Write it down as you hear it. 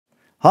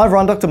Hi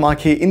everyone, Dr. Mike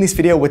here. In this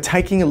video, we're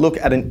taking a look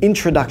at an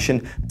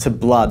introduction to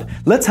blood.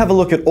 Let's have a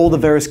look at all the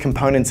various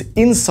components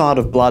inside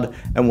of blood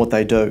and what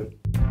they do.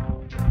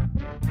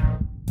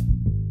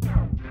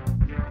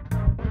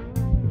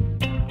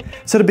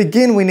 So to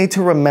begin, we need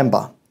to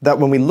remember that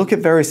when we look at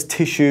various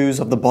tissues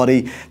of the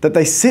body, that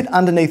they sit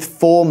underneath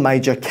four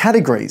major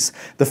categories.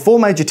 The four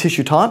major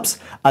tissue types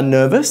are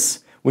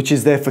nervous, which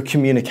is there for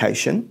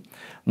communication,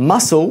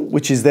 muscle,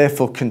 which is there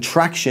for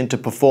contraction to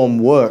perform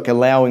work,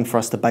 allowing for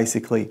us to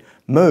basically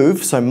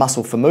move, so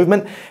muscle for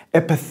movement.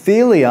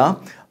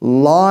 Epithelia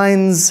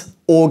lines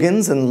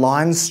organs and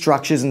lines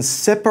structures and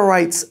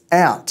separates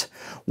out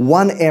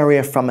one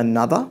area from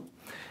another.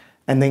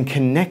 And then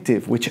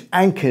connective, which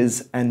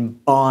anchors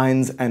and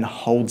binds and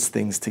holds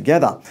things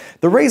together.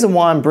 The reason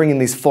why I'm bringing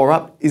these four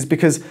up is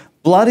because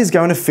blood is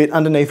going to fit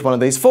underneath one of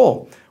these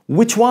four.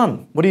 Which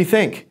one? What do you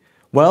think?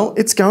 Well,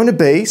 it's going to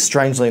be,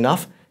 strangely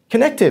enough,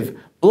 connective.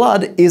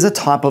 Blood is a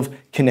type of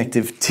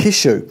connective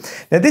tissue.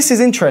 Now this is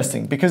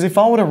interesting because if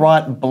I were to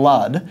write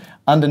blood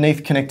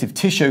underneath connective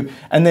tissue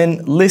and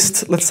then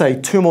list, let's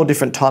say, two more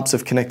different types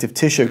of connective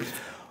tissue,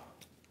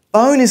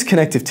 bone is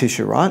connective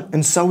tissue, right?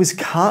 And so is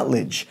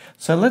cartilage.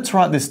 So let's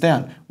write this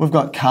down. We've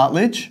got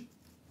cartilage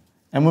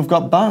and we've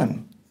got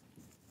bone.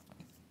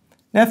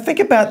 Now think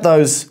about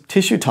those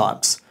tissue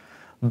types.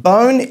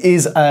 Bone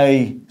is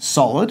a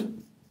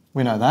solid,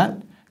 we know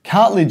that.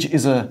 Cartilage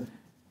is a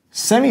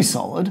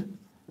semi-solid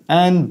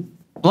and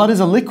blood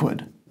is a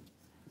liquid.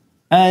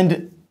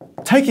 And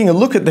taking a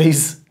look at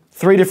these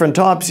three different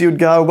types, you'd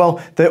go,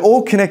 well, they're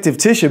all connective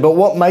tissue, but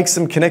what makes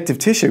them connective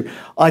tissue?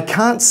 I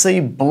can't see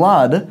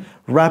blood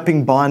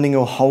wrapping, binding,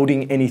 or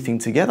holding anything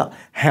together.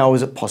 How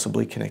is it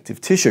possibly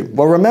connective tissue?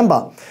 Well,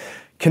 remember,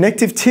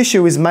 connective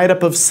tissue is made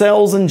up of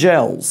cells and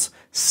gels.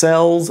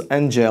 Cells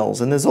and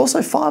gels. And there's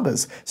also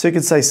fibers. So you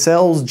could say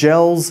cells,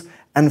 gels,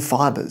 and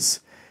fibers.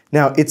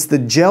 Now, it's the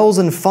gels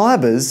and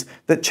fibers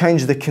that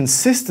change the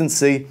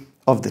consistency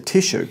of the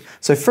tissue.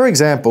 So for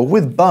example,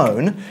 with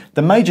bone,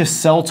 the major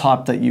cell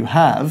type that you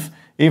have,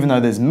 even though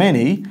there's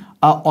many,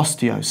 are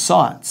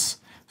osteocytes.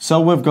 So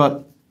we've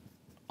got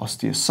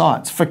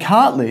osteocytes. For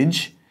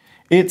cartilage,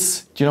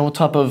 it's, do you know what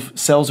type of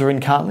cells are in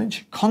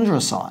cartilage?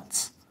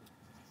 Chondrocytes.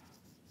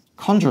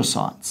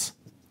 Chondrocytes.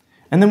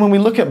 And then when we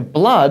look at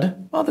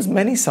blood, well, there's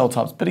many cell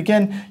types, but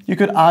again, you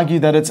could argue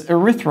that it's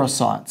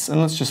erythrocytes.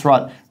 And let's just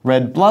write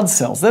red blood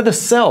cells. They're the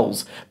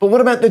cells. But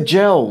what about the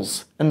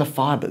gels and the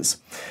fibers?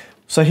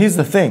 So here's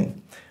the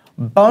thing.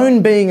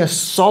 Bone being a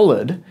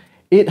solid,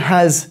 it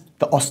has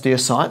the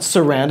osteocytes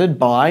surrounded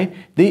by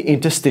the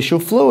interstitial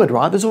fluid,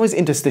 right? There's always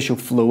interstitial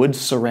fluid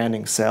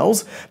surrounding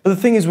cells. But the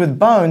thing is with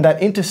bone,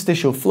 that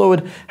interstitial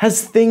fluid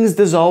has things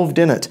dissolved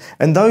in it.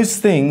 And those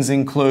things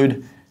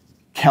include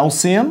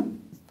calcium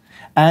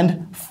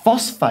and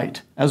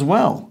phosphate as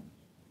well.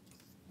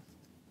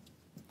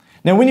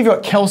 Now, when you've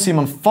got calcium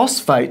and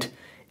phosphate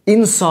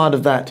inside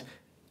of that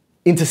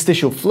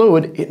interstitial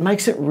fluid, it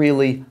makes it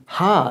really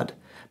hard.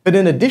 But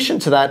in addition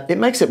to that, it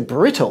makes it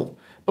brittle.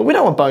 But we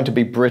don't want bone to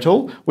be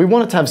brittle. We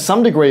want it to have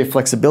some degree of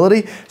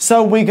flexibility.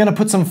 So we're going to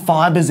put some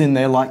fibers in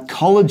there like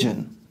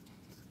collagen.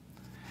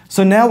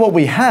 So now what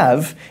we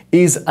have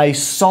is a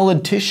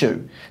solid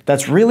tissue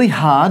that's really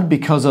hard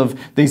because of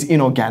these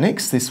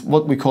inorganics, this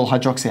what we call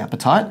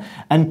hydroxyapatite,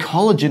 and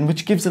collagen,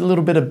 which gives it a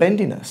little bit of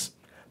bendiness.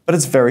 But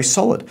it's very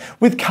solid.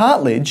 With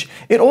cartilage,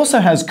 it also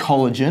has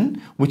collagen,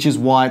 which is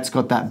why it's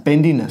got that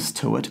bendiness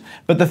to it.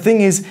 But the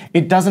thing is,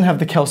 it doesn't have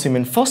the calcium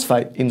and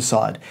phosphate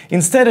inside.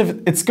 Instead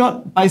of, it's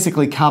got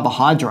basically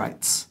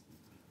carbohydrates.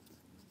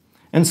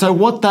 And so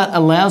what that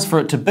allows for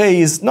it to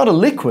be is not a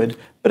liquid,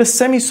 but a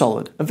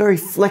semi-solid, a very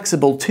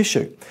flexible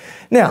tissue.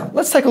 Now,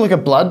 let's take a look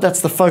at blood.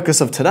 That's the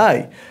focus of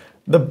today.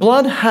 The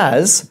blood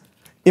has,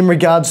 in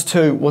regards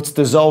to what's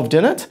dissolved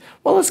in it,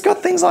 well, it's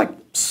got things like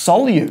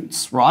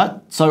solutes, right?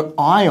 So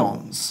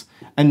ions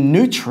and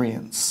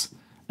nutrients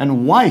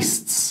and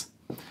wastes,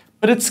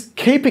 but it's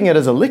keeping it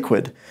as a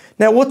liquid.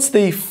 Now, what's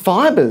the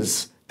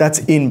fibers that's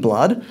in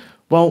blood?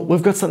 Well,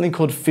 we've got something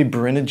called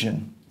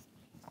fibrinogen.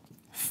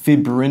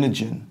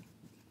 Fibrinogen.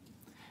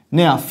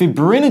 Now,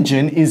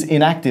 fibrinogen is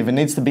inactive and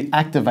needs to be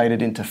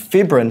activated into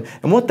fibrin,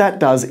 and what that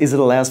does is it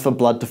allows for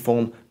blood to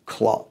form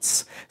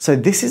clots. So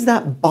this is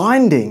that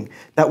binding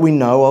that we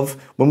know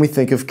of when we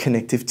think of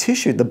connective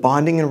tissue. The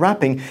binding and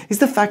wrapping is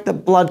the fact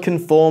that blood can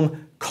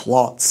form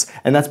clots,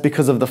 and that's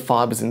because of the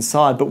fibers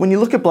inside. But when you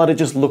look at blood, it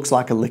just looks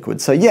like a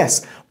liquid. So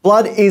yes,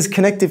 blood is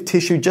connective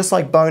tissue just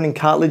like bone and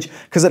cartilage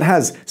because it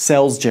has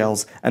cells,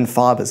 gels, and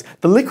fibers.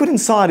 The liquid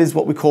inside is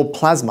what we call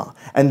plasma,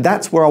 and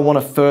that's where I want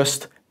to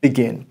first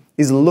begin,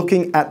 is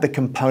looking at the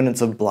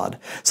components of blood.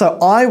 So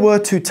I were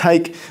to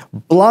take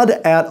blood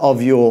out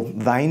of your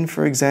vein,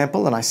 for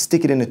example, and I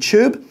stick it in a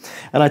tube,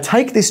 and I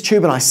take this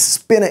tube and I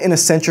spin it in a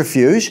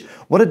centrifuge.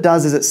 What it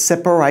does is it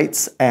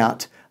separates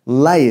out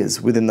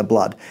layers within the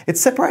blood. It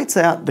separates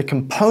out the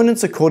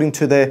components according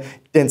to their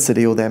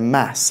density or their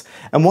mass.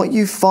 And what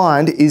you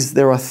find is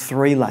there are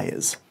three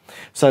layers.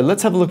 So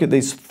let's have a look at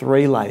these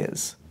three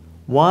layers.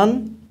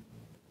 1,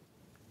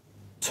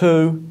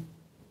 2,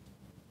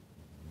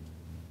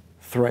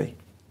 3.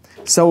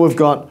 So we've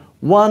got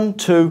 1,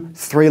 2,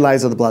 3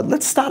 layers of the blood.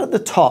 Let's start at the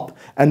top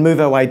and move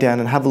our way down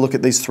and have a look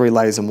at these 3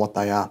 layers and what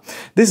they are.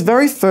 This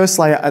very first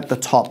layer at the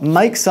top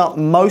makes up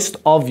most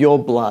of your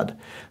blood.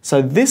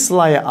 So this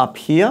layer up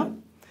here,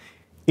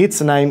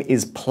 its name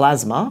is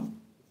plasma.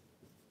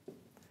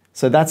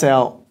 So that's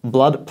our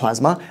blood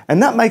plasma,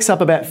 and that makes up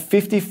about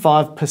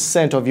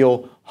 55% of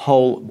your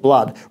whole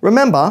blood.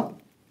 Remember,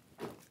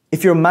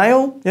 if you're a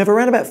male, you have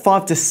around about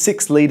 5 to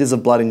 6 litres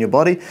of blood in your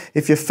body.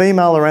 If you're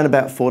female, around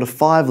about 4 to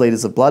 5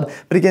 litres of blood.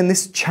 But again,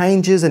 this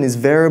changes and is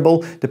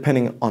variable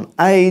depending on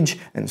age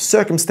and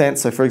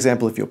circumstance. So for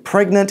example, if you're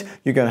pregnant,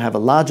 you're going to have a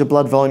larger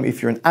blood volume.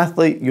 If you're an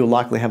athlete, you'll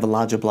likely have a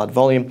larger blood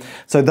volume.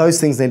 So those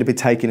things need to be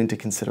taken into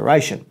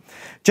consideration.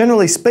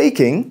 Generally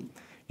speaking,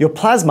 your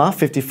plasma,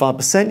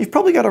 55%, you've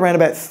probably got around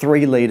about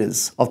 3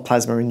 litres of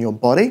plasma in your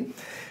body.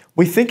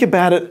 We think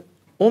about it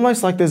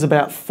almost like there's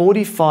about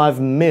 45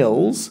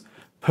 mils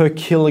per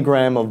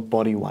kilogram of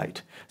body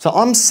weight. So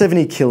I'm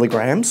 70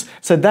 kilograms,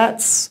 so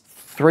that's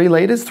 3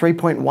 litres,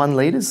 3.1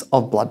 litres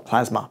of blood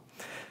plasma.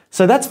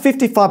 So that's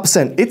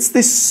 55%. It's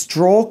this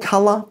straw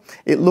colour.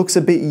 It looks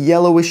a bit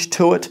yellowish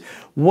to it.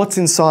 What's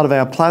inside of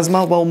our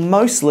plasma? Well,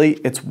 mostly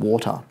it's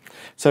water.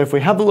 So if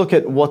we have a look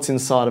at what's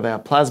inside of our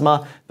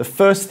plasma, the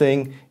first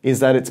thing is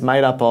that it's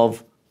made up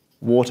of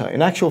water.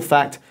 In actual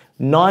fact,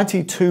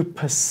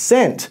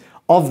 92%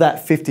 of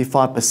that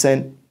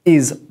 55%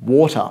 is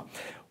water.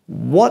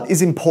 What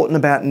is important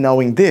about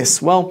knowing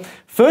this? Well,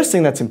 first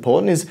thing that's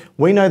important is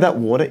we know that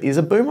water is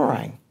a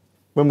boomerang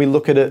when we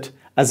look at it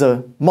as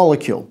a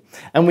molecule.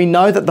 And we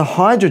know that the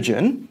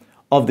hydrogen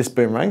of this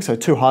boomerang, so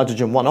 2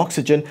 hydrogen, 1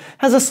 oxygen,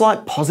 has a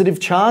slight positive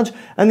charge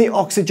and the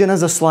oxygen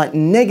has a slight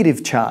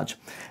negative charge.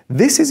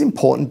 This is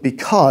important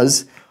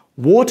because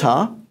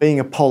water, being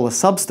a polar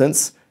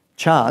substance,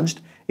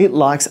 charged, it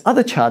likes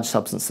other charged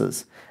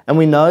substances. And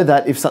we know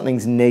that if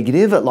something's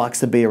negative, it likes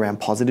to be around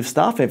positive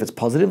stuff. And if it's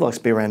positive, it likes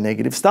to be around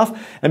negative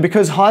stuff. And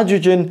because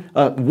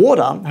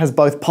water has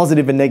both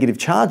positive and negative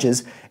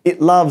charges,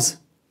 it loves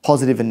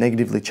positive and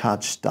negatively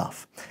charged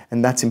stuff.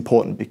 And that's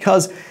important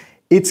because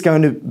it's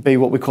going to be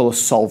what we call a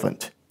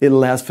solvent. It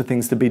allows for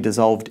things to be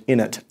dissolved in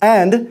it.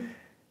 And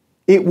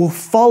it will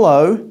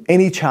follow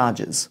any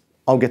charges.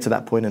 I'll get to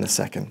that point in a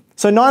second.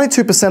 So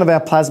 92% of our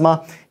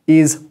plasma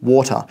is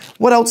water.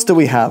 What else do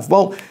we have?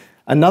 Well,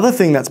 another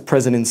thing that's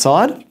present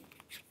inside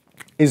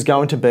is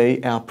going to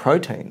be our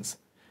proteins.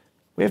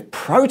 We have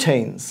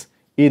proteins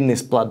in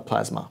this blood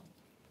plasma.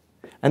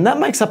 And that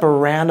makes up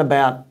around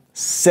about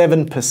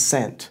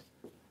 7%.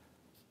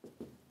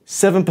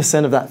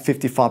 7% of that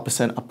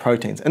 55% are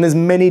proteins. And there's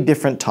many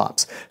different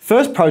types.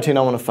 First protein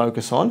I want to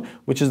focus on,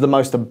 which is the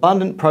most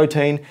abundant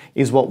protein,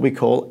 is what we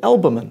call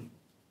albumin.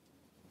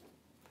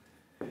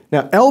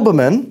 Now,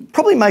 albumin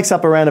probably makes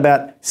up around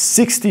about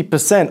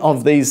 60%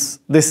 of this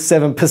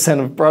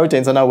 7% of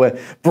proteins. I know we're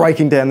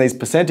breaking down these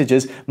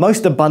percentages.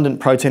 Most abundant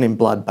protein in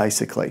blood,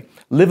 basically.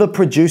 Liver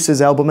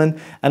produces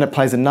albumin, and it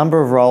plays a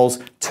number of roles,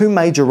 2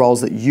 major roles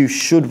that you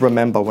should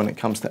remember when it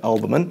comes to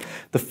albumin.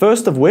 The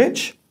first of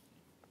which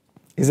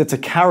is it's a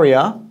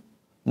carrier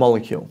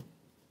molecule.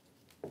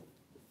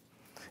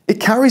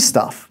 It carries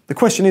stuff. The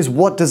question is,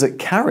 what does it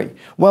carry?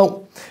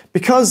 Well,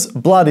 because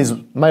blood is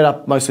made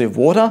up mostly of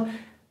water,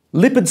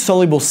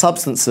 lipid-soluble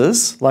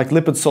substances, like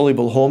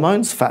lipid-soluble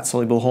hormones,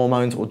 fat-soluble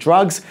hormones, or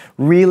drugs,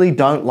 really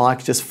don't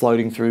like just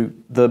floating through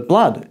the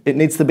blood. It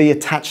needs to be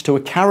attached to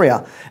a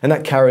carrier, and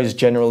that carrier is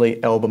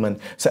generally albumin.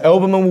 So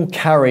albumin will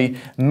carry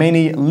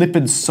many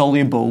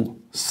lipid-soluble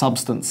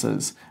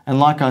substances. And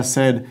like I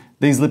said,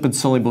 these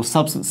lipid-soluble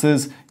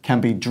substances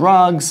can be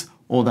drugs,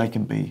 or they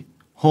can be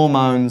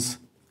hormones,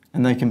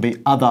 and they can be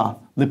other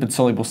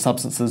lipid-soluble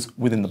substances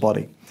within the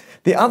body.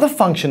 The other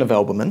function of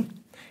albumin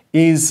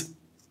is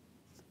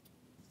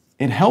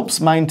it helps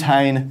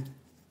maintain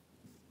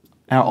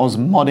our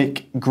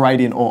osmotic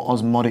gradient or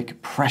osmotic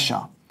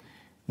pressure.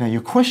 Now your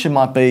question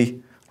might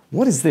be,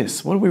 what is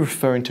this? What are we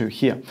referring to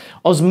here?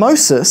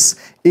 Osmosis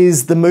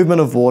is the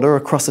movement of water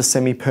across a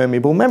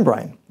semi-permeable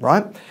membrane,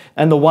 right?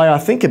 And the way I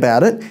think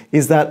about it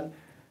is that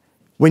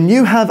when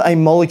you have a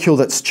molecule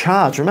that's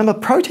charged, remember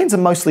proteins are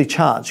mostly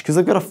charged because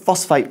they've got a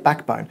phosphate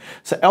backbone.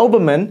 So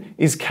albumin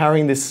is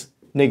carrying this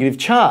negative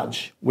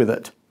charge with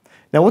it.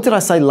 Now what did I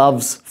say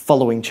loves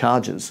following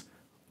charges?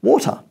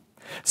 Water.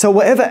 So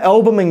wherever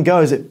albumin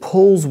goes, it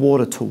pulls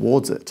water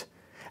towards it,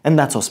 and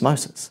that's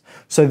osmosis.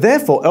 So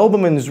therefore,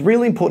 albumin is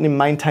really important in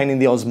maintaining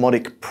the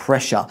osmotic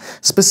pressure,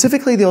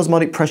 specifically the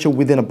osmotic pressure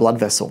within a blood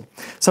vessel.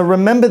 So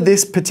remember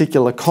this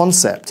particular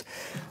concept.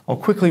 I'll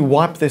quickly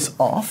wipe this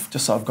off,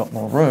 just so I've got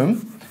more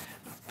room.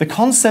 The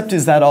concept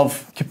is that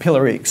of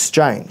capillary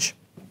exchange.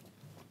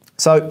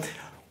 So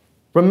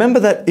remember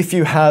that if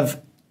you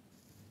have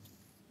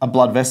a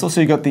blood vessel,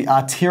 so you've got the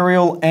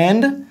arterial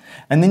end,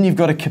 and then you've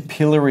got a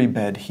capillary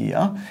bed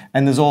here,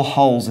 and there's all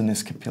holes in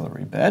this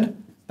capillary bed.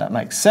 That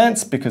makes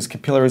sense because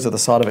capillaries are the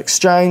site of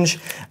exchange.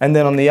 And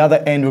then on the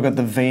other end, we've got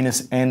the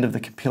venous end of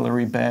the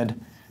capillary bed.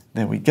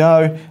 There we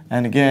go.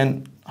 And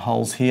again,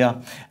 holes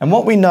here. And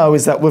what we know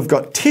is that we've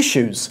got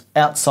tissues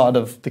outside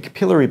of the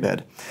capillary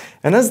bed.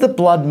 And as the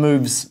blood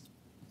moves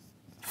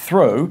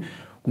through,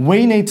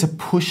 we need to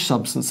push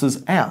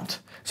substances out.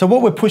 So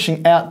what we're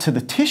pushing out to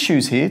the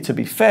tissues here to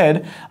be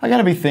fed are going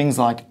to be things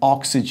like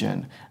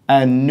oxygen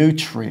and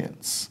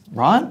nutrients,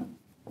 right?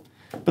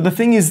 But the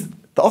thing is,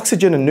 the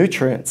oxygen and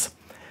nutrients,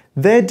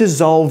 they're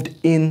dissolved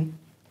in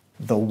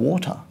the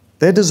water.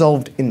 They're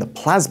dissolved in the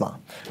plasma.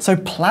 So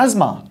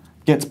plasma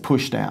gets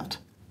pushed out.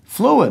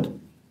 Fluid.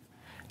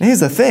 Now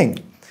here's the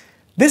thing.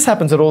 This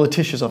happens at all the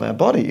tissues of our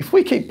body. If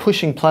we keep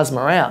pushing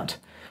plasma out,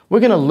 we're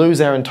going to lose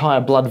our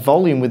entire blood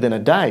volume within a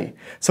day.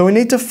 So we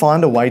need to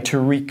find a way to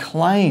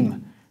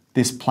reclaim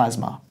this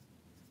plasma.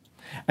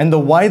 And the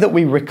way that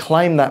we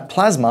reclaim that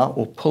plasma,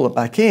 or pull it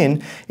back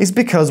in, is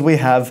because we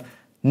have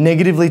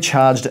negatively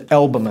charged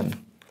albumin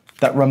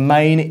that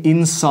remain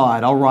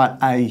inside. I'll write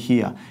A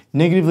here.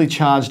 Negatively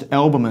charged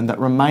albumin that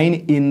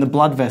remain in the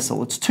blood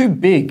vessel. It's too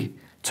big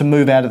to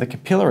move out of the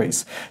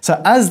capillaries.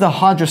 So as the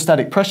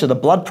hydrostatic pressure, the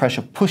blood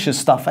pressure, pushes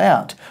stuff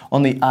out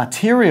on the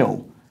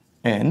arterial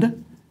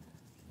end,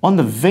 on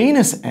the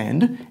venous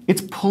end, it's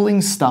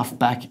pulling stuff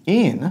back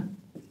in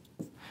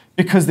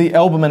because the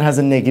albumin has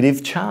a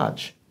negative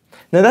charge.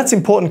 Now that's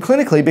important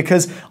clinically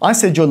because I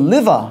said your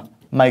liver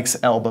makes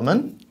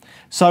albumin.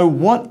 So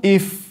what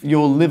if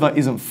your liver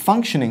isn't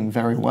functioning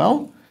very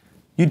well?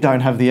 You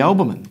don't have the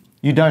albumin.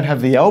 You don't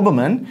have the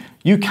albumin,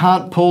 you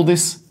can't pull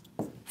this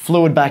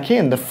fluid back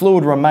in. The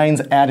fluid remains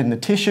out in the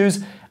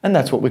tissues, and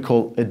that's what we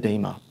call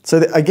edema. So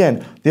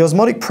again, the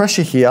osmotic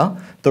pressure here,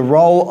 the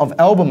role of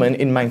albumin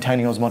in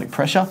maintaining osmotic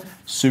pressure,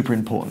 super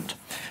important.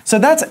 So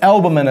that's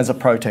albumin as a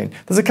protein.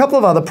 There's a couple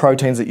of other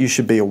proteins that you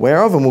should be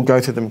aware of, and we'll go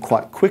through them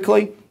quite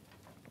quickly,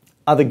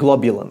 are the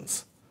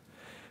globulins.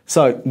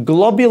 So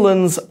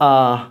globulins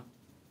are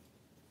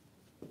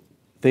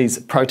these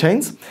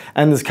proteins,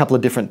 and there's a couple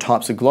of different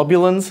types of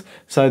globulins.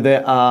 So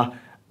there are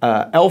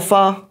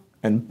alpha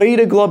and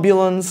beta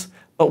globulins,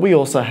 but we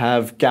also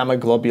have gamma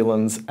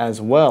globulins as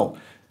well.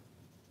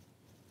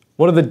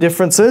 What are the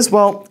differences?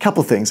 Well, a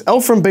couple of things.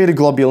 Alpha and beta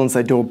globulins,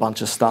 they do a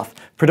bunch of stuff.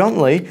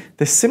 Predominantly,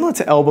 they're similar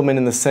to albumin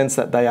in the sense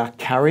that they are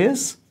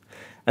carriers,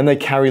 and they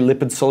carry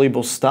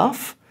lipid-soluble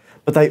stuff,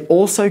 but they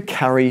also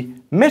carry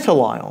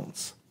metal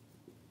ions.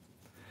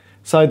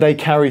 So they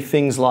carry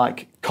things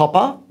like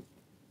copper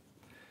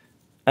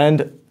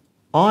and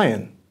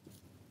iron.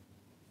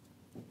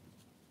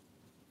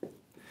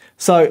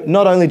 So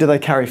not only do they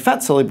carry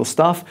fat-soluble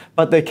stuff,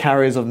 but they're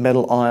carriers of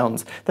metal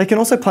ions. They can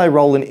also play a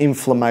role in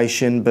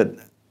inflammation, but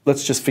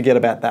let's just forget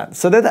about that.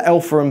 So they're the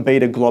alpha and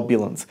beta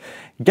globulins.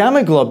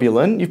 Gamma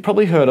globulin, you've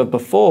probably heard of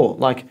before,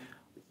 like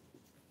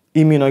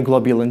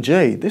immunoglobulin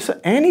G. These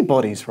are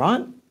antibodies,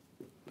 right?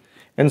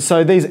 And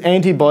so these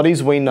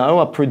antibodies we know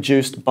are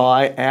produced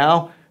by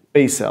our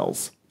B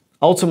cells.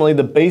 Ultimately,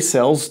 the B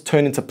cells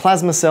turn into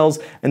plasma cells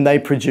and they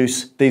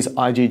produce these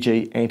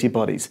IgG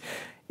antibodies.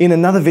 In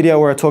another video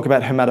where I talk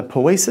about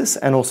hematopoiesis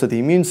and also the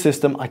immune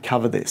system, I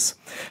cover this.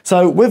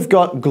 So we've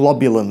got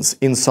globulins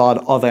inside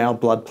of our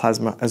blood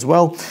plasma as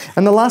well.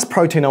 And the last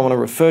protein I want to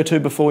refer to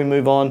before we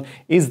move on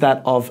is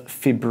that of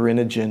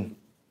fibrinogen.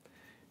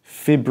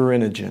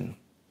 Fibrinogen.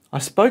 I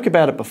spoke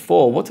about it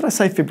before. What did I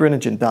say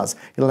fibrinogen does?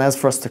 It allows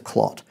for us to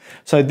clot.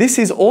 So this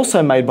is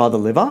also made by the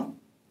liver.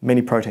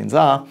 Many proteins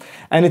are,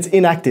 and it's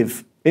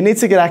inactive. It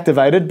needs to get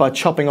activated by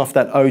chopping off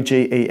that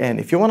OGEN.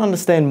 If you want to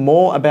understand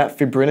more about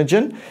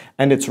fibrinogen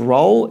and its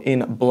role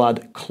in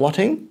blood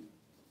clotting,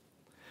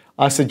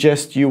 I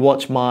suggest you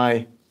watch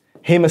my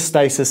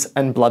hemostasis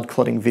and blood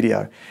clotting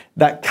video.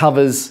 That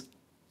covers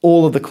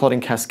all of the clotting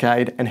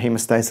cascade and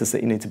hemostasis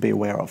that you need to be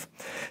aware of.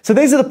 So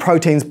these are the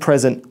proteins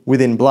present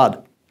within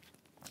blood.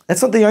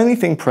 That's not the only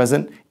thing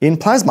present in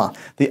plasma.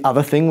 The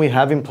other thing we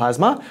have in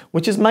plasma,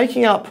 which is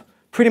making up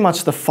pretty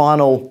much the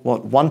final,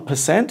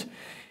 1%,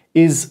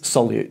 is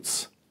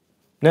solutes.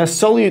 Now,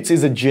 solutes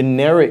is a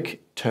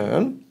generic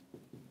term,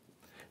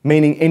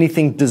 meaning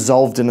anything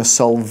dissolved in a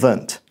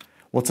solvent.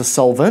 What's a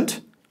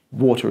solvent?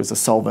 Water is a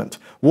solvent.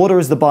 Water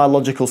is the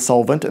biological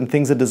solvent and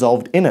things are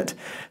dissolved in it.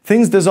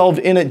 Things dissolved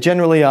in it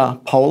generally are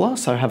polar,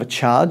 so have a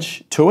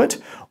charge to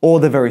it, or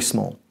they're very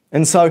small.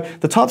 And so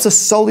the types of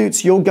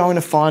solutes you're going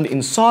to find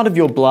inside of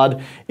your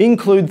blood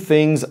include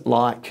things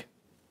like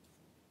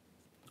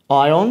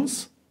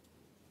ions,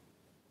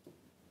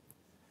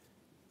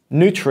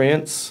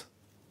 nutrients,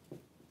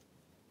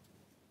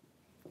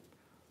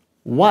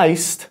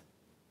 waste,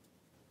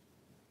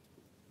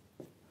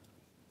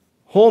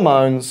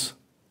 hormones,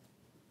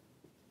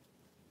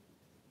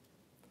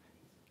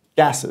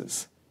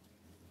 gases.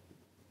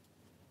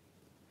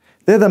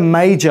 They're the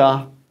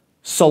major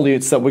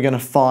solutes that we're going to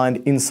find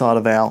inside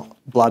of our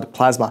blood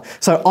plasma.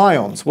 So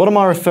ions, what am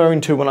I referring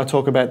to when I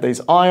talk about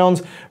these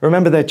ions?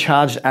 Remember, they're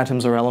charged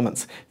atoms or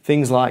elements.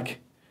 Things like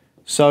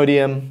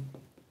sodium,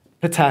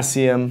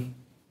 potassium,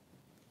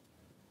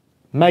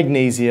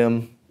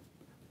 magnesium,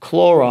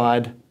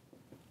 chloride,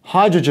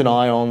 hydrogen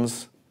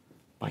ions,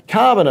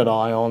 bicarbonate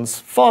ions,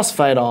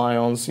 phosphate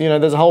ions,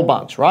 there's a whole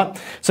bunch, right?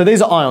 So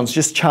these are ions,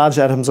 just charged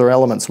atoms or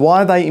elements.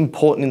 Why are they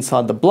important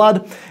inside the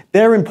blood?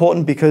 They're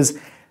important because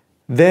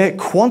their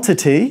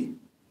quantity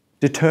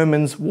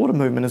determines water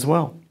movement as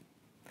well.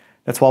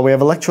 That's why we have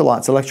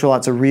electrolytes.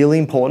 Electrolytes are really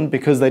important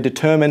because they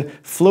determine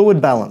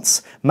fluid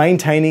balance,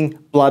 maintaining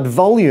blood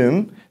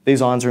volume.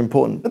 These ions are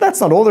important, but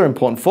that's not all they're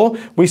important for.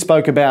 We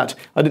spoke about,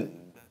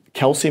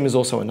 calcium is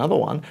also another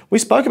one. We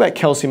spoke about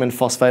calcium and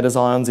phosphate as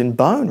ions in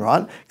bone,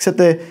 right? Except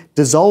they're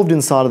dissolved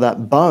inside of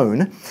that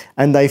bone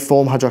and they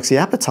form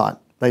hydroxyapatite.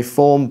 They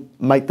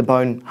make the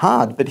bone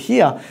hard. But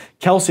here,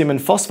 calcium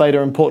and phosphate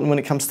are important when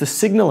it comes to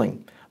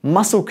signaling,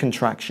 muscle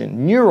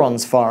contraction,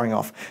 neurons firing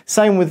off.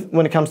 Same with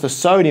when it comes to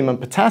sodium and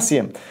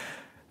potassium.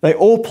 They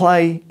all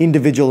play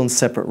individual and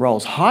separate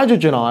roles.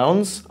 Hydrogen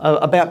ions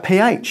are about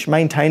pH,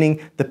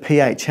 maintaining the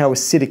pH, how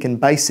acidic and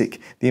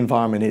basic the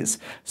environment is.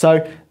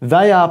 So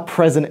they are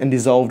present and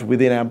dissolved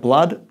within our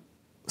blood,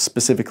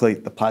 specifically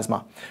the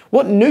plasma.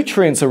 What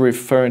nutrients are we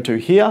referring to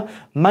here?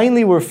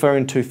 Mainly we're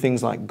referring to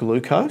things like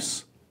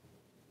glucose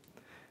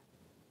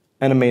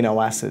and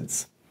amino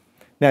acids.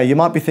 Now you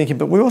might be thinking,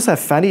 but we also have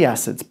fatty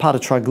acids, part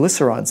of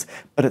triglycerides,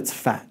 but it's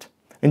fat.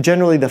 And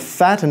generally the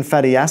fat and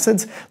fatty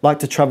acids like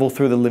to travel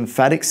through the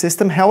lymphatic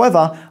system.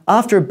 However,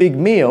 after a big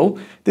meal,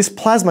 this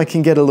plasma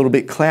can get a little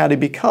bit cloudy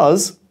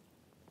because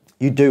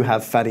you do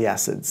have fatty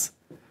acids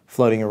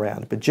floating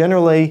around. But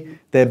generally,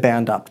 they're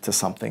bound up to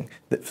something,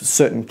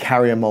 certain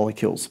carrier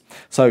molecules.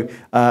 So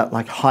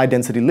like high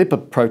density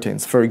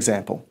lipoproteins, for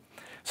example.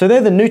 So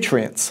they're the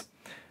nutrients.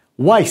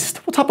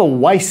 Waste, what type of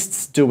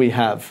wastes do we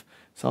have?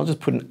 So I'll just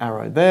put an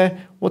arrow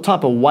there. What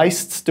type of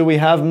wastes do we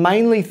have?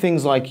 Mainly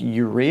things like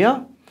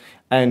urea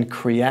and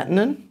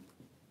creatinine,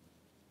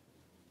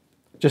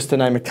 just to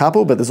name a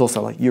couple, but there's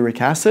also like uric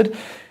acid.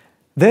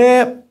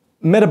 They're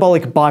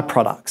metabolic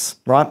byproducts,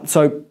 right?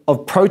 So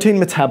of protein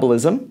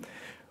metabolism,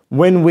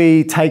 when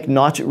we take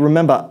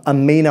remember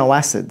amino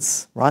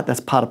acids, right? That's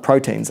part of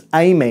proteins.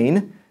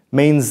 Amine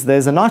means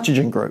there's a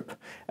nitrogen group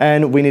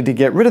and we need to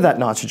get rid of that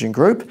nitrogen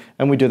group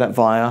and we do that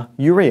via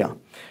urea.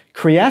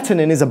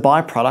 Creatinine is a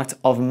byproduct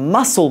of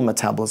muscle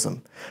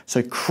metabolism.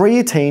 So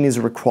creatine is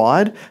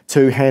required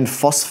to hand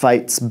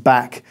phosphates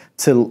back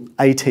to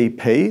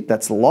ATP,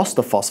 that's lost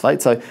a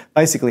phosphate, so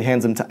basically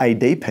hands them to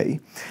ADP.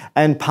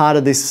 And part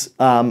of this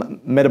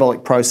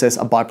metabolic process,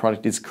 a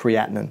byproduct is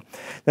creatinine.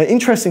 The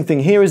interesting thing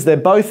here is they're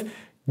both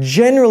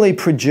generally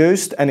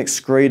produced and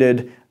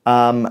excreted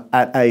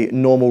at a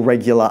normal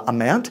regular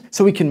amount,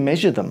 so we can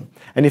measure them.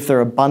 And if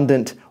they're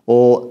abundant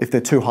or if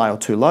they're too high or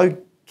too low,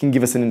 can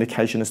give us an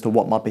indication as to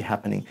what might be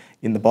happening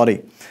in the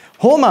body.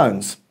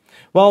 Hormones.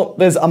 Well,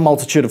 there's a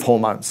multitude of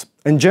hormones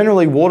and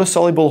generally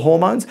water-soluble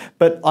hormones,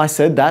 but I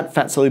said that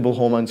fat-soluble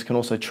hormones can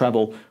also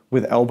travel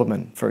with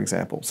albumin, for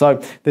example.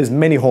 So there's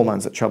many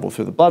hormones that travel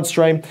through the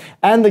bloodstream,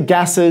 and the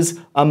gases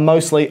are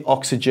mostly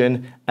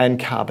oxygen and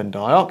carbon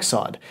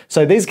dioxide.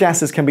 So these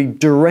gases can be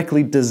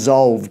directly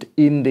dissolved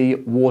in the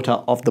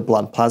water of the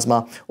blood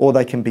plasma, or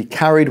they can be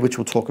carried, which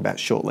we'll talk about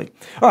shortly.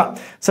 All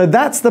right, so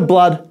that's the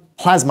blood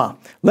plasma.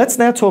 Let's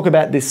now talk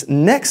about this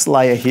next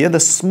layer here, the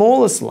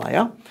smallest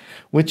layer,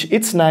 which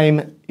its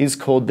name is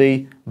called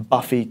the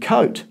Buffy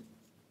coat.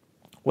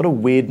 What a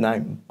weird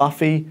name,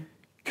 Buffy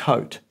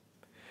coat.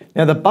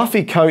 Now the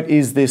Buffy coat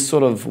is this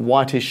sort of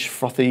whitish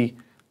frothy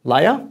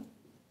layer,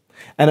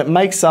 and it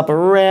makes up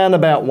around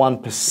about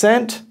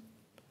 1%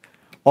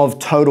 of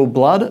total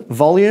blood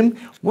volume.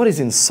 What is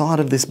inside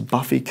of this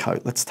Buffy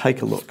coat? Let's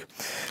take a look.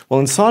 Well,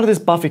 inside of this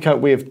Buffy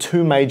coat we have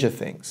two major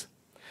things.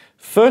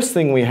 First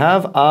thing we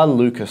have are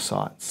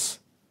leukocytes.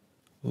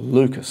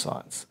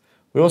 Leukocytes.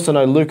 We also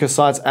know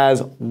leukocytes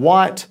as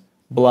white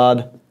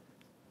blood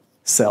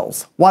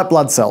cells. White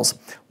blood cells.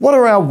 What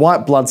are our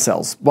white blood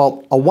cells?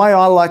 Well, a way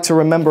I like to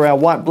remember our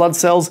white blood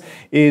cells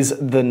is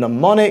the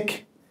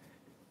mnemonic,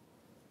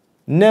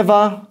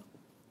 never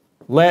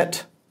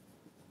let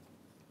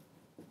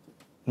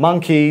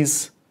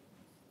monkeys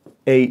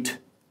eat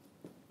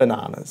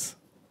bananas.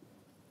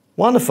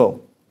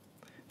 Wonderful.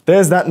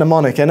 There's that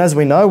mnemonic, and as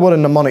we know what do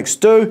mnemonics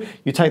do,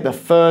 you take the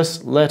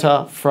first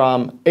letter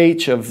from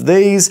each of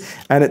these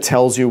and it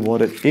tells you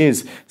what it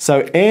is.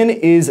 So N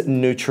is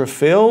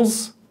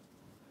neutrophils,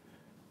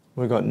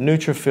 we've got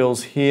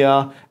neutrophils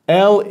here,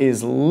 L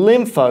is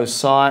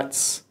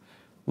lymphocytes,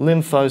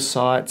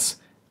 lymphocytes,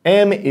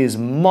 M is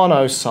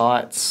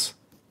monocytes,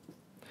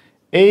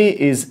 E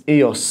is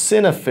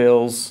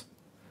eosinophils,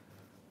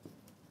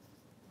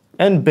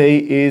 and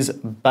B is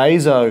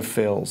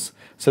basophils.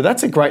 So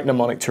that's a great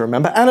mnemonic to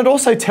remember, and it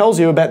also tells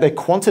you about their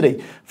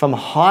quantity from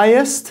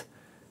highest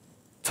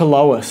to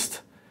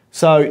lowest.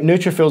 So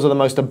neutrophils are the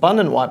most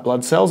abundant white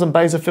blood cells and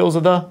basophils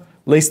are the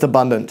least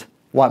abundant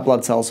white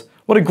blood cells.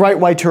 What a great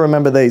way to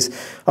remember these.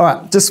 All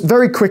right, just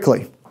very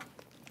quickly,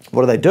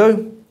 what do they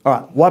do? All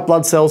right, white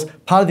blood cells,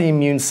 part of the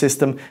immune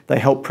system, they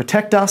help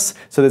protect us,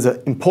 so there's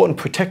an important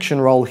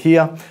protection role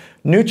here.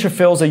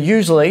 Neutrophils are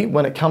usually,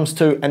 when it comes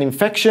to an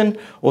infection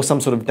or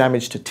some sort of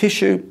damage to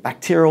tissue,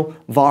 bacterial,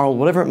 viral,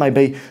 whatever it may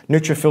be,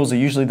 neutrophils are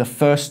usually the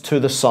first to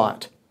the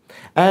site.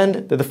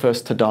 And they're the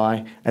first to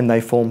die, and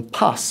they form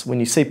pus. When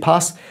you see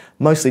pus,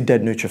 mostly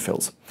dead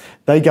neutrophils.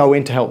 They go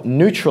in to help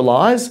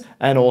neutralize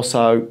and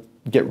also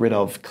get rid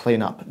of,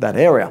 clean up that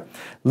area.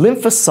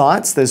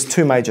 Lymphocytes, there's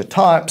two major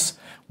types,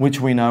 which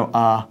we know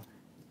are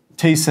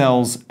T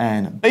cells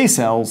and B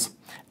cells,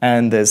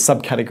 and there's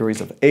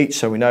subcategories of each.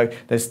 So we know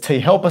there's T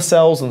helper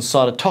cells and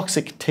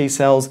cytotoxic T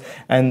cells,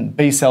 and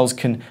B cells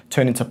can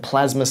turn into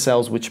plasma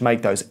cells, which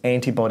make those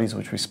antibodies,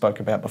 which we spoke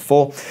about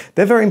before.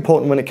 They're very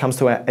important when it comes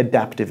to our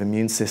adaptive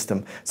immune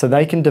system. So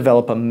they can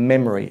develop a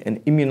memory,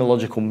 an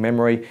immunological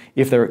memory.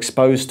 If they're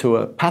exposed to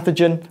a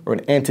pathogen or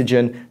an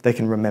antigen, they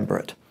can remember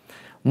it.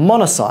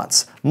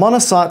 Monocytes.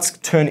 Monocytes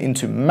turn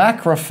into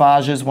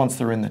macrophages once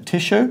they're in the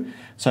tissue.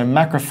 So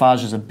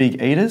macrophages are big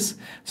eaters.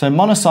 So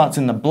monocytes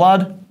in the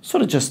blood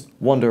sort of just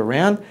wander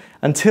around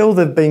until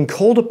they've been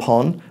called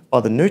upon by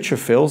the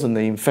neutrophils in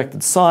the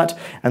infected site,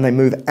 and they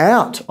move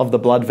out of the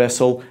blood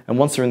vessel, and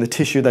once they're in the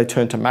tissue, they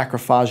turn to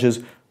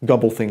macrophages,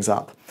 gobble things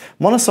up.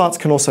 Monocytes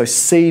can also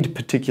seed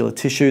particular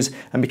tissues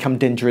and become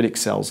dendritic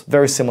cells,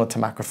 very similar to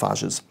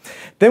macrophages.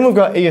 Then we've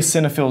got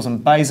eosinophils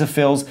and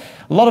basophils.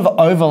 A lot of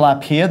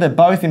overlap here. They're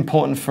both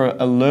important for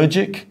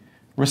allergic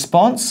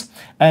response,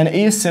 and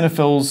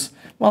eosinophils,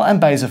 well, and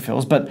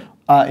basophils, but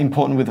are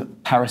important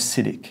with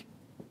parasitic,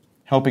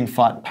 helping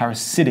fight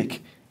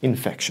parasitic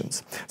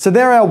infections. So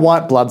there are our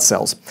white blood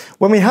cells.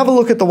 When we have a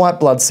look at the white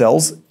blood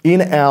cells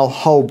in our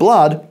whole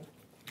blood,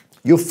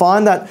 you'll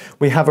find that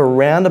we have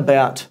around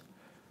about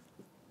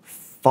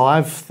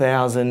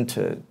 5,000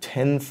 to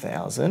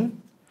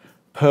 10,000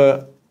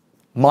 per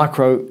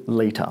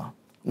microliter.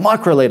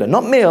 Microliter,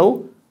 not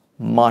mil,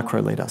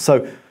 microliter.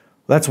 So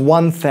that's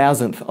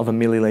 1,000th of a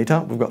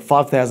milliliter. We've got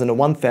 5,000 to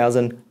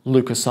 1,000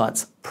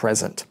 leukocytes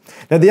present.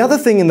 Now the other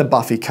thing in the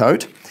Buffy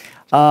coat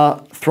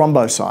are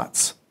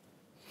thrombocytes.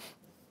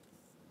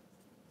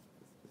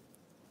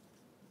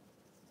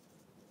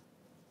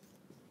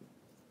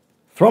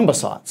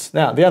 Thrombocytes.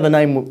 Now, the other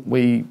name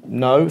we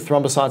know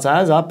thrombocytes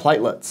as are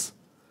platelets.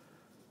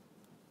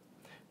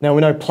 Now,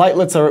 we know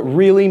platelets are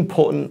really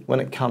important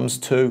when it comes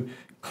to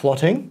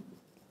clotting,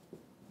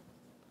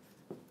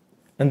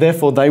 and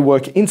therefore they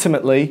work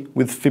intimately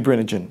with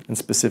fibrinogen, and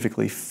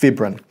specifically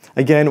fibrin.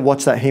 Again,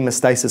 watch that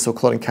hemostasis or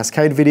clotting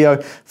cascade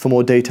video for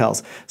more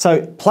details.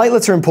 So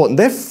platelets are important.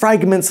 They're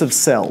fragments of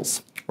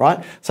cells,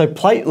 right? So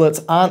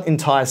platelets aren't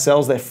entire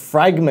cells, they're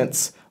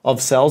fragments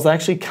of cells. They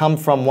actually come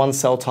from one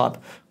cell type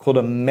called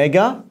a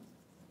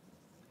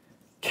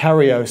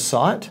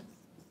megakaryocyte,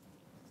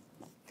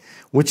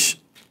 which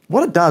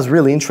what it does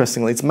really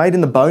interestingly, it's made in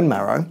the bone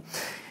marrow.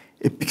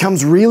 It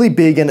becomes really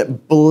big and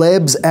it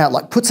blebs out,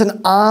 like puts an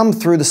arm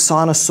through the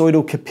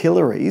sinusoidal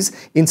capillaries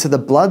into the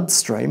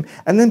bloodstream,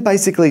 and then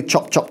basically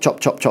chops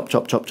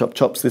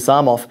this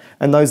arm off,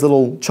 and those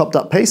little chopped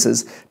up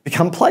pieces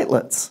become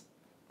platelets.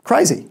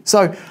 Crazy.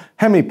 So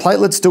how many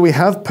platelets do we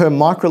have per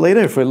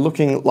microliter if we're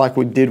looking like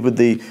we did with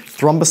the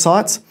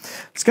thrombocytes?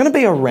 It's going to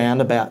be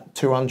around about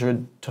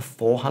 200 to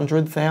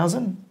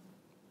 400,000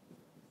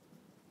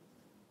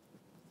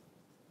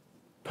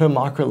 per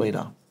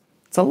microliter.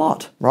 It's a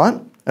lot, right?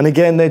 And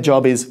again, their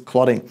job is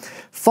clotting.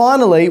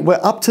 Finally,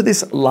 we're up to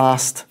this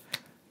last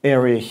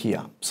area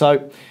here.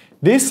 So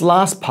this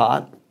last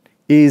part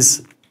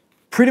is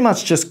pretty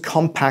much just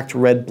compact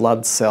red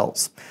blood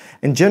cells.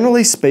 And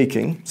generally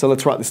speaking, so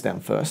let's write this down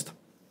first.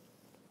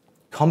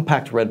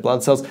 Compact red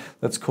blood cells,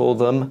 let's call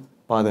them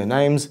by their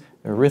names,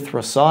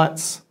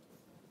 erythrocytes,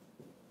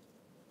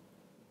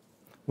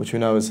 which we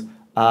know as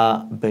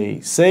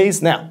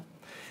RBCs. Now,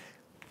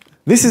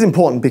 this is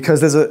important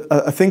because there's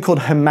a thing called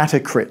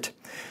hematocrit.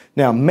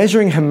 Now,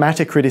 measuring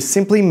hematocrit is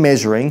simply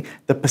measuring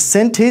the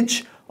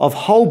percentage of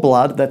whole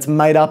blood that's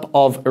made up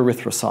of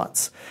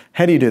erythrocytes.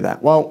 How do you do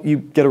that? Well, you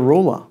get a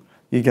ruler.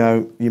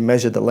 You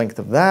measure the length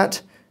of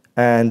that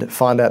and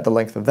find out the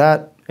length of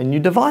that, and you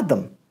divide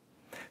them.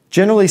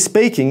 Generally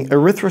speaking,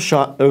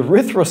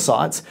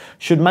 erythrocytes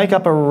should make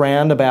up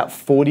around about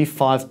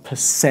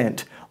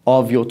 45%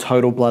 of your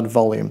total blood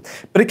volume.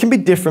 But it can be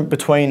different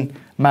between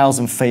males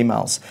and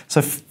females. So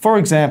for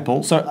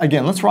example, so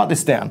again, let's write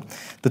this down.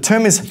 The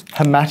term is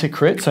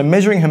hematocrit. So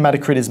measuring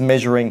hematocrit is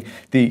measuring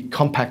the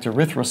compact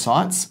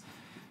erythrocytes.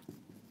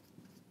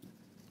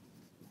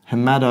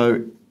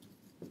 Hematocrit.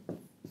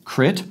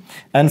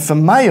 And for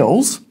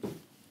males,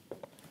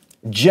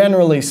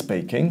 generally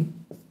speaking,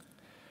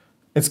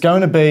 it's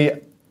going to be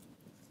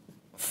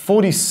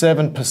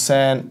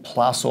 47%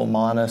 plus or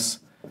minus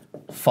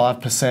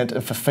 5%,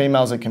 and for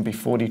females it can be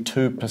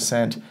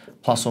 42%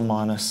 plus or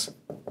minus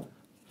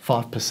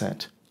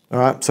 5%. All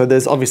right, so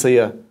there's obviously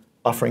a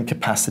buffering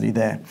capacity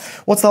there.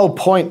 What's the whole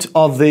point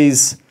of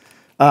these,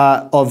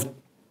 of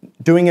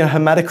doing a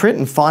hematocrit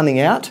and finding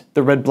out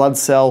the red blood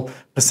cell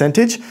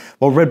percentage?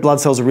 Well, red blood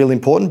cells are really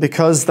important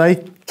because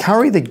they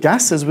carry the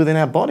gases within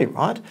our body,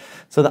 right?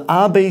 So the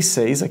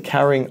RBCs are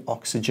carrying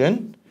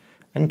oxygen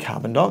and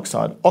carbon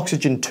dioxide.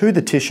 Oxygen to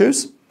the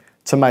tissues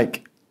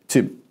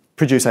to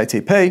produce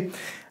ATP,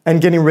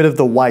 and getting rid of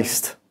the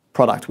waste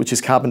product, which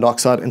is carbon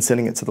dioxide, and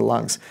sending it to the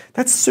lungs.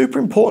 That's super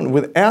important.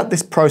 Without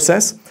this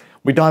process,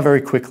 we die very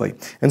quickly.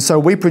 And so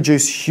we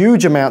produce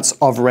huge amounts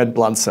of red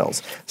blood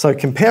cells. So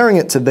comparing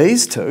it to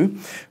these two,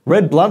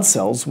 red blood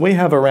cells, we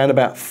have around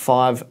about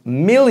 5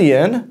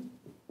 million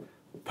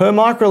per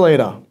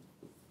microliter.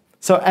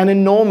 So an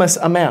enormous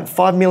amount,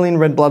 5 million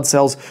red blood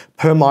cells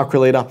per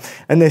microliter.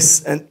 And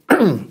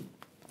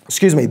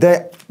excuse me,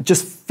 they're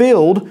just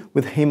filled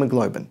with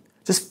hemoglobin,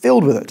 just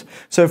filled with it.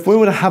 So if we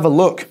were to have a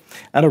look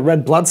at a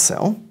red blood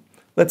cell,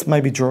 let's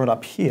maybe draw it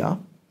up here,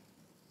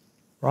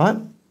 right?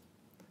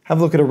 Have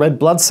a look at a red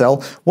blood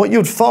cell. What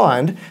you'd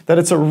find that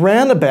it's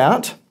around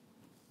about,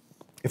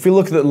 if we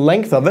look at the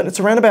length of it, it's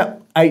around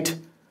about 8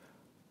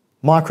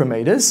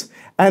 micrometers,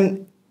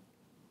 and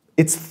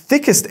its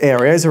thickest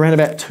area is around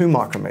about 2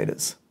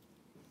 micrometers.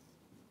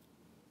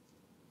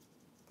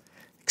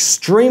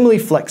 Extremely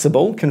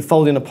flexible, can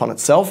fold in upon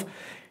itself.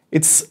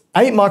 It's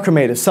 8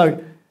 micrometers.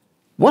 So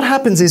what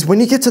happens is when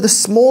you get to the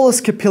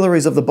smallest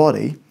capillaries of the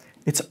body,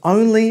 it's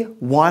only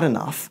wide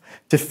enough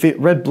to fit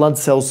red blood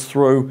cells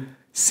through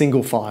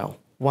single file,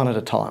 one at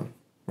a time,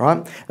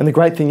 right? And the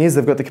great thing is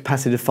they've got the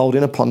capacity to fold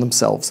in upon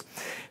themselves.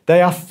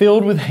 They are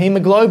filled with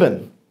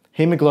hemoglobin.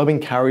 Hemoglobin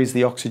carries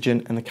the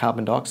oxygen and the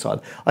carbon dioxide.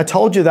 I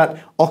told you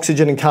that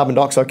oxygen and carbon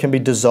dioxide can be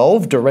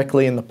dissolved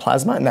directly in the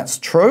plasma, and that's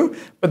true,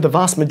 but the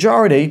vast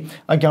majority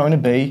are going to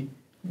be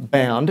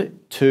bound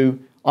to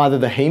either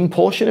the heme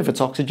portion if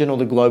it's oxygen or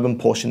the globin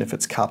portion if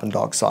it's carbon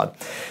dioxide.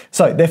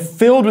 So they're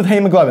filled with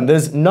hemoglobin.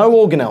 There's no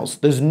organelles,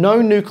 there's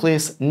no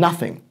nucleus,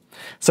 nothing.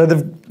 So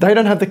they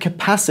don't have the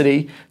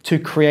capacity to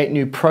create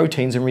new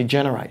proteins and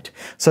regenerate.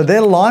 So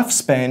their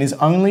lifespan is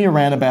only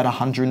around about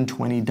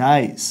 120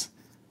 days.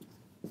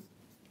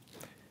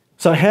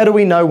 So how do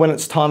we know when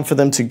it's time for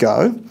them to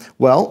go?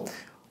 Well,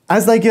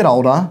 as they get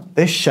older,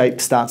 their shape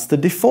starts to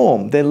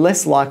deform. They're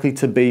less likely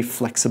to be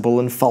flexible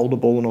and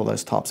foldable and all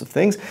those types of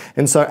things.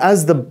 And so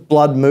as the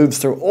blood moves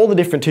through all the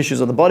different tissues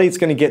of the body, it's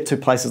going to get to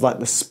places like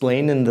the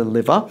spleen and the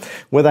liver,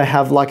 where they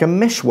have like a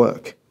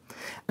meshwork.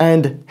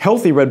 And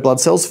healthy red blood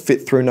cells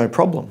fit through no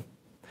problem.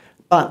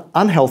 But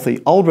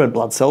unhealthy old red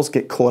blood cells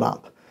get caught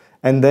up.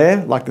 And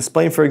they're, like the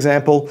spleen for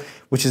example,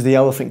 which is the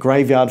elephant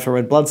graveyard for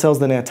red blood cells,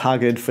 they're now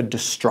targeted for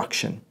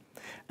destruction.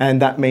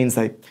 And that means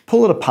they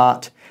pull it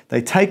apart,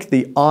 they take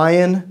the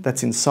iron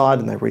that's inside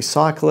and they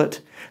recycle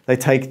it. They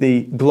take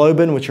the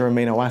globin, which are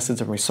amino acids,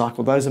 and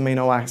recycle those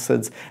amino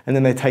acids. And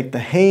then they take the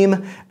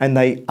heme and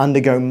they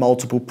undergo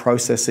multiple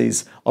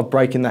processes of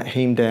breaking that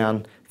heme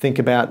down. Think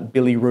about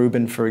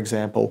bilirubin, for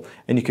example,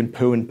 and you can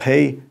poo and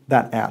pee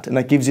that out. And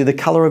that gives you the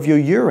color of your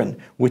urine,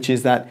 which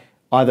is that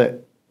either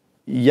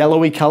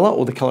yellowy color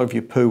or the color of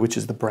your poo, which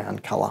is the brown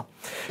color.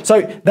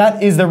 So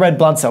that is the red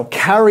blood cell,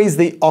 carries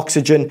the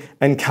oxygen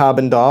and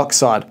carbon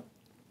dioxide.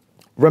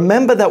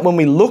 Remember that when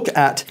we look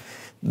at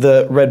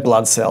the red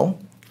blood cell,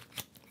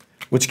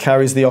 which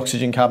carries the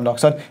oxygen, carbon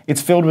dioxide,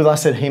 it's filled with, I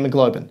said,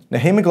 hemoglobin. Now,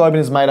 hemoglobin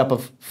is made up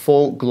of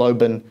 4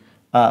 globin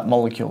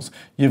molecules.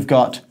 You've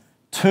got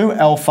 2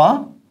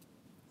 alpha,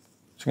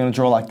 which I'm going to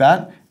draw like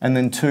that, and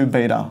then 2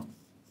 beta,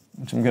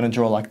 which I'm going to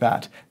draw like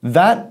that.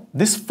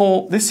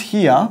 This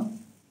here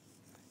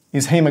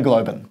is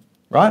hemoglobin,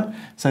 right?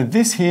 So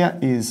this here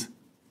is,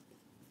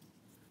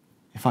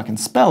 if I can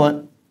spell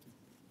it,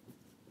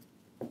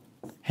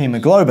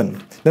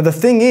 hemoglobin. Now the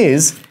thing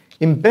is,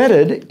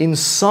 embedded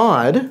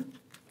inside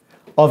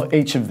of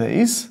each of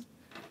these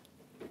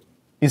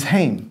is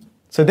heme.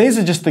 So these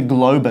are just the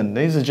globin,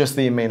 these are just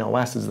the amino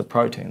acids, the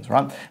proteins,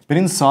 right? But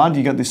inside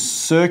you got this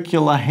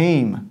circular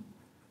heme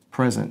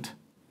present,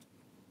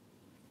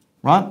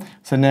 right?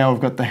 So now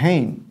we've got the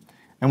heme.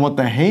 And what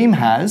the heme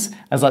has,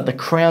 as like the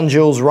crown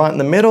jewels right in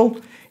the middle,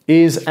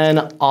 is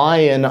an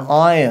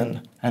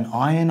iron.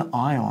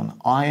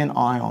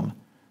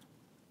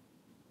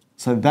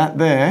 So that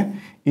there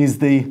is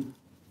the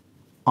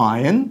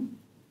iron,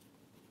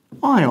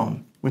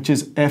 which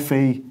is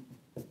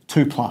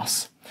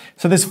Fe2+.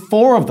 So there's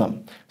 4 of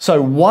them.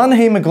 So one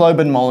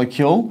hemoglobin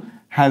molecule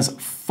has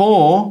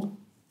 4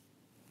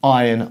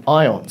 iron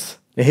ions.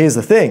 Now here's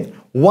the thing,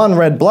 one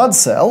red blood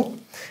cell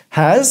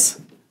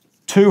has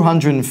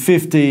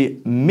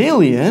 250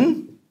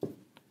 million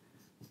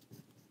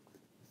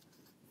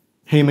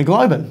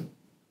hemoglobin.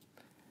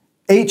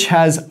 Each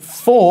has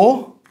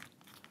 4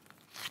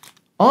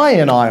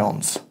 iron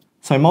ions.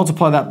 So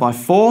multiply that by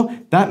 4,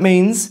 that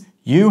means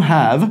you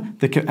have,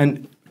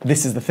 and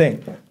this is the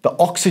thing, the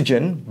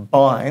oxygen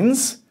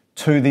binds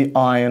to the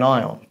iron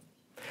ion.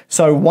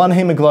 So one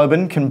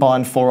hemoglobin can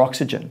bind 4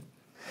 oxygen.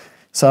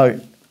 So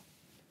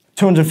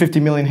 250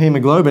 million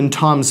hemoglobin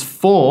times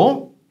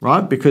 4,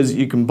 right, because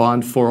you can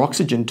bind 4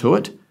 oxygen to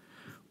it,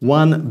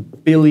 1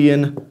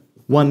 billion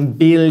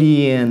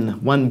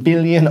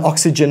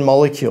oxygen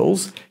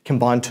molecules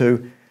combined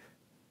to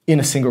in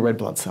a single red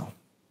blood cell.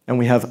 And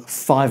we have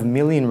 5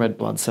 million red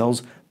blood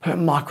cells per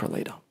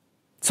microliter.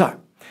 So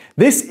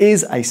this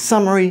is a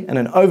summary and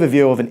an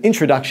overview of an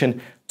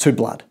introduction to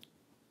blood.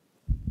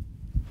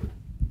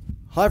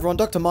 Hi everyone,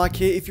 Dr. Mike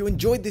here. If you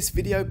enjoyed this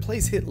video,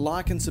 please hit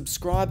like and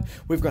subscribe.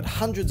 We've got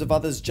hundreds of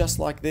others just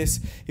like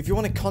this. If you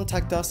want to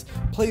contact us,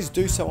 please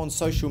do so on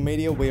social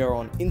media. We are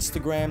on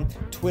Instagram,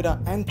 Twitter,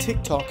 and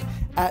TikTok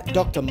at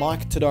Dr.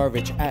 Mike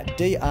Todorovic, at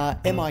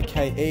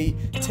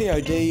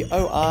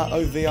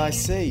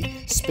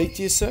DrMikeTodorovic. Speak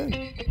to you soon.